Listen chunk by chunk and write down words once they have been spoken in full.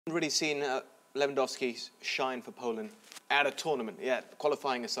Really seen Lewandowski shine for Poland at a tournament. Yeah,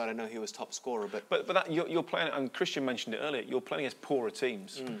 qualifying aside, I know he was top scorer, but that, you're playing, and Christian mentioned it earlier. You're playing against poorer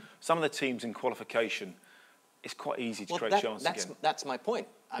teams. Some of the teams in qualification, it's quite easy to create chances again. That's my point.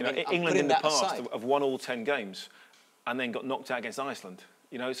 I mean, England in the past have won all 10 games, and then got knocked out against Iceland.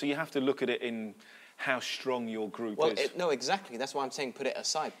 You know, so you have to look at it in how strong your group is. No, exactly. That's why I'm saying put it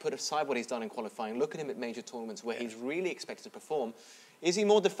aside. Put aside what he's done in qualifying. Look at him at major tournaments where he's really expected to perform. Is he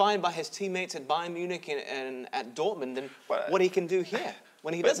more defined by his teammates at Bayern Munich and at Dortmund than what he can do here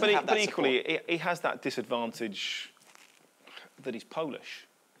when he doesn't have that support? But equally, he has that disadvantage that he's Polish.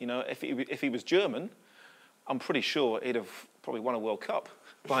 You know, if he was German, I'm pretty sure he'd have probably won a World Cup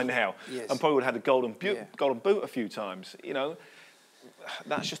by now, and probably would have had the golden boot a few times. You know.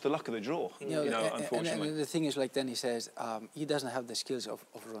 That's just the luck of the draw, unfortunately. And the thing is, like Danny says, he doesn't have the skills of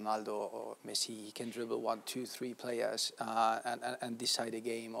Ronaldo or Messi. He can dribble 1, 2, 3 players and decide a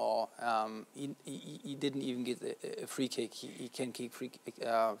game. Or he didn't even get a free kick. He can kick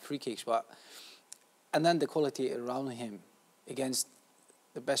free kicks, and then the quality around him against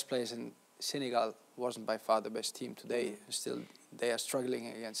the best players in Senegal wasn't by far the best team today. Still, they are struggling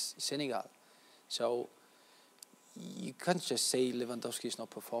against Senegal. So. You can't just say Lewandowski is not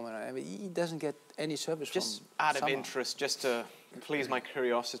performing. I mean, he doesn't get any service just out of interest, just to please my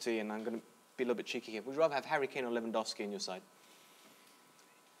curiosity, and I'm going to be a little bit cheeky here. Would you rather have Harry Kane or Lewandowski on your side?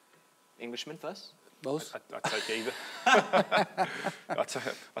 Englishman first? Both? I'd take either. I'd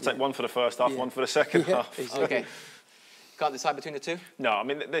take one for the first half, one for the second half. Exactly. Okay. Can't decide between the two? No, I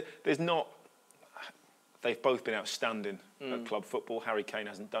mean, there's not... They've both been outstanding at club football. Harry Kane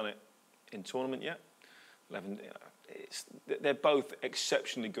hasn't done it in tournament yet. They're both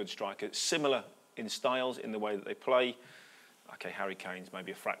exceptionally good strikers, similar in styles, in the way that they play. Okay, Harry Kane's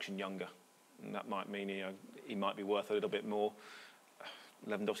maybe a fraction younger, and that might mean he might be worth a little bit more.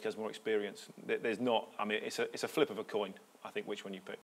 Lewandowski has more experience. There's not. I mean, it's a flip of a coin. I think which one you pick.